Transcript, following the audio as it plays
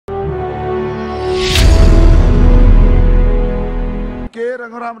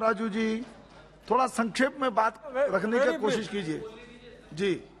रघुराम राजू जी, थोड़ा संक्षेप में बात रखने की कोशिश कीजिए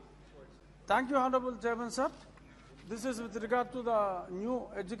जी। Thank you, Honorable Chairman, sir. This is with regard to the new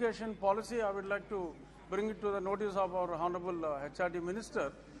education policy. I would like to bring it to the notice of our Honorable HRD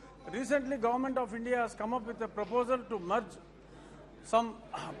Minister. Recently, Government of India has come up with a proposal to merge some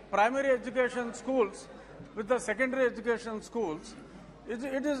primary education schools with the secondary education schools.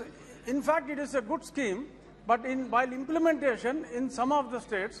 In fact, it is a good scheme, but while implementation in some of the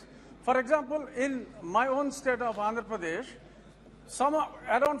states, for example, in my own state of Andhra Pradesh,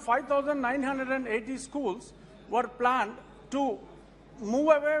 around 5,980 schools were planned to move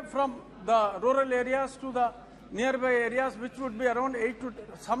away from the rural areas to the nearby areas, which would be around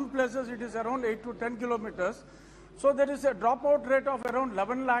some places it is around 8 to 10 kilometers. So there is a dropout rate of around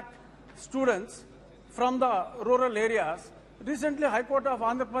 11 lakh students from the rural areas. Recently, High Court of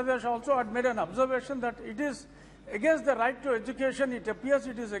Andhra Pradesh also had made an observation that it is against the right to education. It appears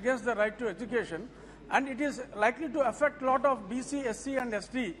it is against the right to education, and it is likely to affect a lot of BC, SC and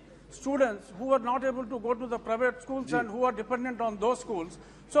ST students who are not able to go to the private schools and who are dependent on those schools.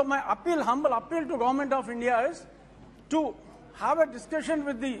 So my appeal, humble appeal to Government of India is to have a discussion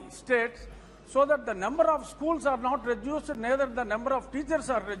with the states so that the number of schools are not reduced, neither the number of teachers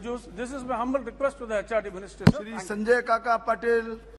are reduced. This is my humble request to the HRD Minister. Shri Sanjay Kaka Patel.